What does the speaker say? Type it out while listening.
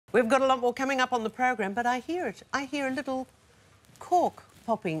We've got a lot more coming up on the program, but I hear it. I hear a little cork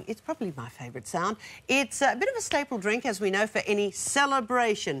popping. It's probably my favourite sound. It's a bit of a staple drink, as we know, for any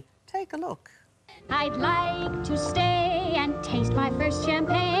celebration. Take a look. I'd like to stay and taste my first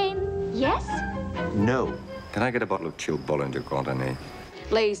champagne. Yes? No. Can I get a bottle of chilled Bollinger Condamné?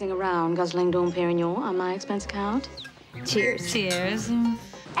 Lazing around, guzzling Dom Perignon on my expense account. Cheers. Cheers.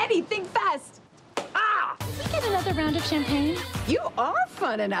 Anything fast! Ah! Can we get another round of champagne? You are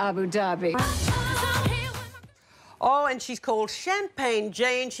fun in Abu Dhabi. Oh, and she's called Champagne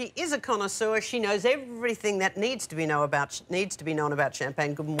Jayne. She is a connoisseur. She knows everything that needs to be known about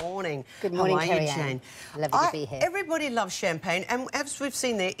champagne. Good morning. Good morning, How are you, Kerri-Anne? Jane? Lovely to be here. Everybody loves champagne, and as we've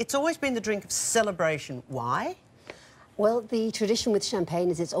seen there, it's always been the drink of celebration. Why? Well, the tradition with champagne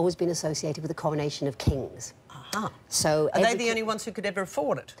is it's always been associated with the coronation of kings. Aha. So Are they the only ones who could ever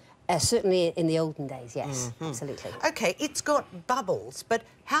afford it? Certainly in the olden days, yes, absolutely. OK, it's got bubbles, but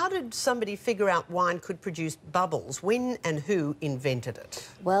how did somebody figure out wine could produce bubbles? When and who invented it?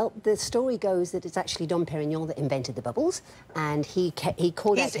 Well, the story goes that it's actually Dom Perignon that invented the bubbles, and he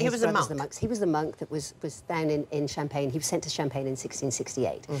called out to his brothers, the monks. He was the monk that was down in Champagne. He was sent to Champagne in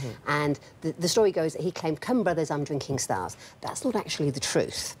 1668. And the story goes that he claimed, "Come, brothers, I'm drinking stars." That's not actually the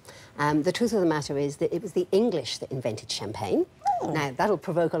truth. The truth of the matter is that it was the English that invented champagne. Now, that'll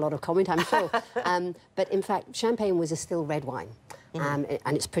provoke a lot of comment, I'm sure. But in fact, champagne was a still red wine. And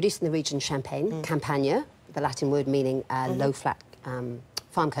it's produced in the region Champagne, Campania, the Latin word meaning low, flat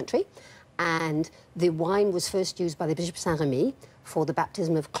farm country. And the wine was first used by the Bishop of Saint-Remy for the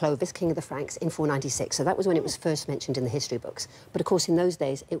baptism of Clovis, King of the Franks, in 496. So that was when it was first mentioned in the history books. But of course, in those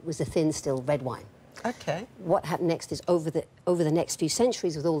days, it was a thin, still red wine. OK. What happened next is over the next few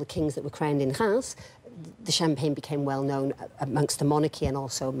centuries, with all the kings that were crowned in Reims, the champagne became well known amongst the monarchy and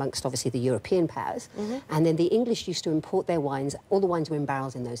also amongst, obviously, the European powers. And then the English used to import their wines. All the wines were in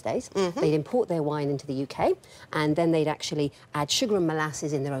barrels in those days. They'd import their wine into the UK, and then they'd actually add sugar and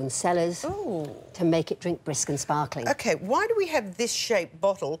molasses in their own cellars to make it drink brisk and sparkling. OK, why do we have this shaped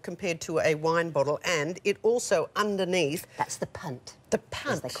bottle compared to a wine bottle, and it also underneath... That's the punt. The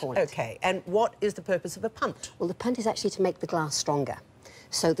punt, as they call it. OK, and what is the purpose of a punt? Well, the punt is actually to make the glass stronger.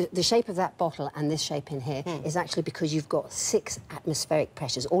 So the shape of that bottle and this shape in here is actually because you've got 6 atmospheric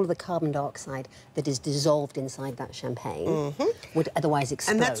pressures. All of the carbon dioxide that is dissolved inside that champagne would otherwise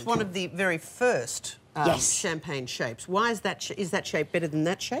explode. And that's one of the very first champagne shapes. Why is that shape better than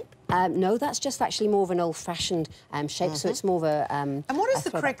that shape? No, that's just actually more of an old-fashioned shape, so it's more of a... and what is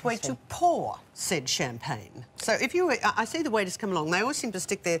the correct way to pour said champagne? So if you... I see the waiters come along, they always seem to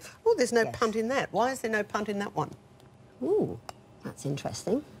stick there, oh, there's no punt in that. Why is there no punt in that one? Ooh, that's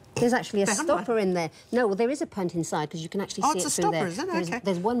interesting. There's actually a stopper in there. No, well, there is a punt inside because you can actually see it through there. It's a stopper, is it? OK.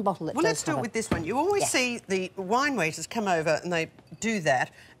 There's one bottle that Well, let's do it with this one. You always see the wine waiters come over and they do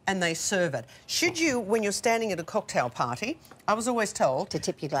that and they serve it. Should you, when you're standing at a cocktail party, I was always told... To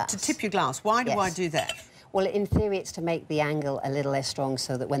tip your glass. To tip your glass. Why do I do that? Well, in theory, it's to make the angle a little less strong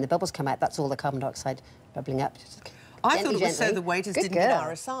so that when the bubbles come out, that's all the carbon dioxide bubbling up. I thought it was so the waiters didn't get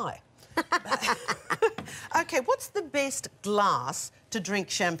RSI. OK, what's the best glass to drink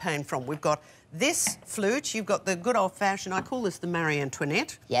champagne from? We've got this flute, you've got the good old-fashioned, I call this the Marie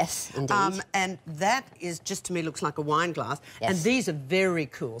Antoinette. Yes, indeed. And that is, just to me, looks like a wine glass. Yes. And these are very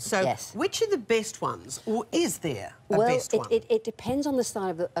cool. So which are the best ones, or is there a best one? Well, it depends on the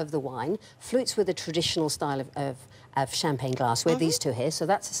style of the wine. Flutes were the traditional style of champagne glass. We're these two here, so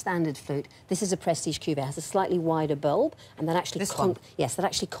that's a standard flute. This is a prestige cuvée. It has a slightly wider bulb, and that actually that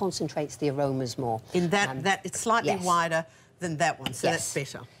actually concentrates the aromas more. In that it's slightly wider than that one, so that's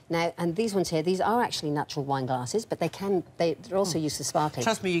better. Now, and these ones here, these are actually natural wine glasses, but they're also used for sparkling.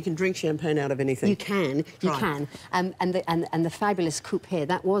 Trust me, you can drink champagne out of anything. You can. And the fabulous coupe here,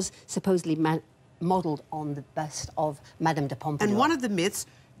 that was supposedly modelled on the bust of Madame de Pompadour. And one of the myths,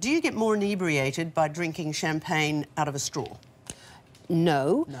 do you get more inebriated by drinking champagne out of a straw?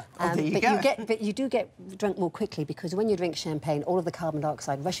 No. Oh, there you go. But you do get drunk more quickly because when you drink champagne, all of the carbon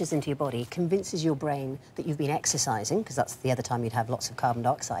dioxide rushes into your body, convinces your brain that you've been exercising, because that's the other time you'd have lots of carbon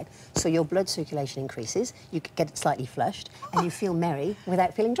dioxide. So your blood circulation increases, you get it slightly flushed, and you feel merry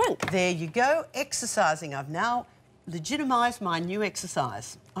without feeling drunk. There you go, exercising. I've now legitimised my new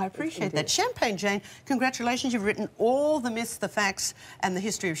exercise. I appreciate that. Champagne Jayne, congratulations. You've written all the myths, the facts and the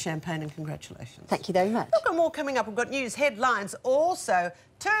history of champagne, and congratulations. Thank you very much. We've got more coming up. We've got news headlines. Also,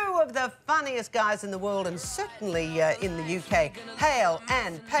 2 of the funniest guys in the world and certainly in the UK, Hale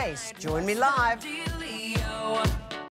and Pace. Join me live.